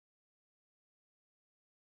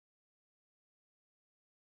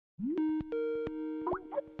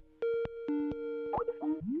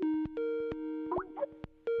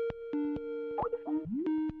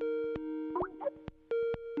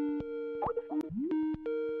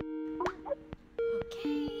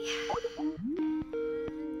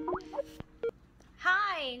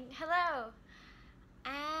Hi, hello.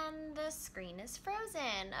 And the screen is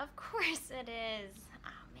frozen. Of course it is. Oh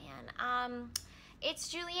man.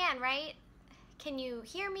 It's Julianne, right? Can you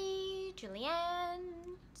hear me? Julianne?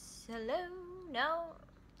 Hello? No?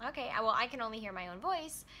 Okay, well, I can only hear my own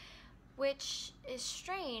voice, which is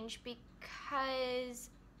strange because...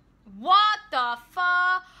 What the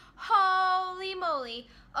fuck? Holy moly.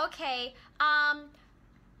 Okay,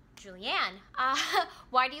 Julianne,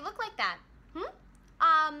 why do you look like that?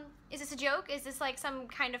 Is this a joke? Is this like some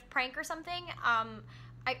kind of prank or something? I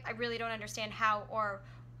really don't understand how or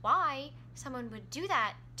why someone would do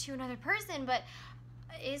that to another person, but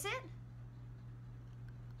is it?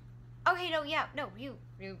 Okay, no, yeah, no, you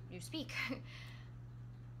speak.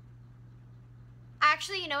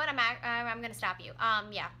 Actually, you know what? I'm gonna stop you.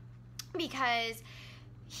 Yeah, because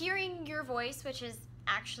hearing your voice, which is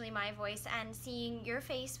actually my voice, and seeing your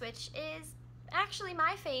face, which is actually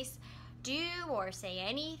my face, do or say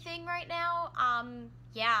anything right now,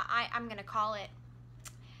 yeah, I'm gonna call it.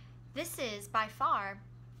 This is by far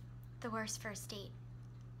the worst first date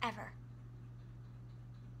ever.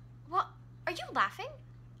 Well, are you laughing?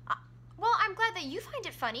 Well, I'm glad that you find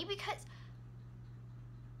it funny because...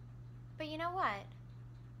 But you know what?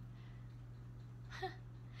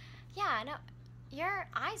 Yeah, no, your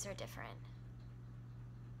eyes are different.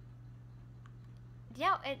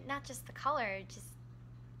 Yeah, not just the color, just...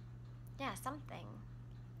 Yeah, something.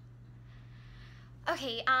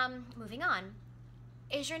 Okay, moving on.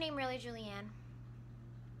 Is your name really Julianne?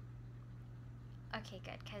 Okay,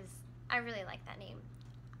 good, because I really like that name.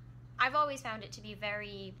 I've always found it to be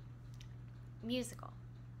very musical.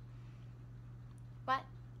 What?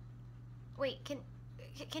 Wait,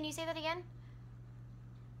 can you say that again?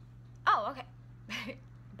 Oh, okay.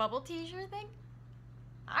 Bubble tea is your thing?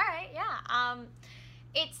 Alright, yeah.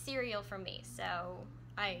 It's cereal for me, so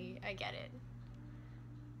I get it.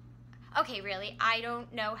 Okay, really, I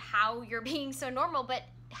don't know how you're being so normal, but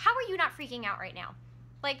how are you not freaking out right now?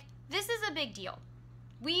 Like, this is a big deal.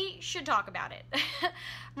 We should talk about it,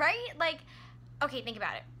 right? Like, okay, think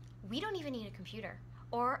about it. We don't even need a computer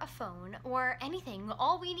or a phone or anything.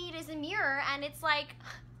 All we need is a mirror, and it's like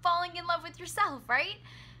falling in love with yourself, right?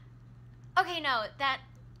 Okay, no, that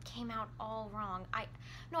came out all wrong.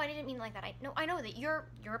 No, I didn't mean like that. I know that you're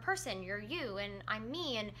a person. You're you, and I'm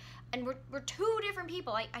me, and we're two different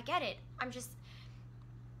people. I get it. I'm just...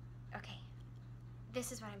 Okay,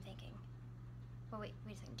 this is what I'm thinking. Well, wait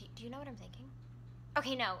a second. Do you know what I'm thinking?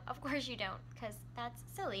 Okay, no, of course you don't, because that's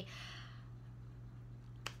silly.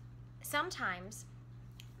 Sometimes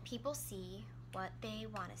people see what they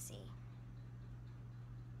want to see.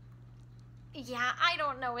 Yeah, I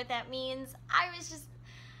don't know what that means. I'm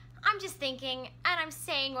just thinking, and I'm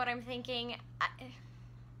saying what I'm thinking.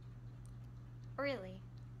 Really?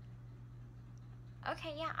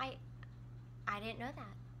 Okay, yeah, I didn't know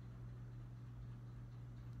that.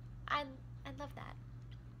 I'd love that.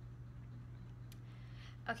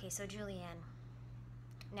 Okay, so Julianne,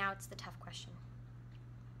 now it's the tough question.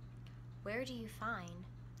 Where do you find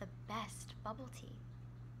the best bubble tea?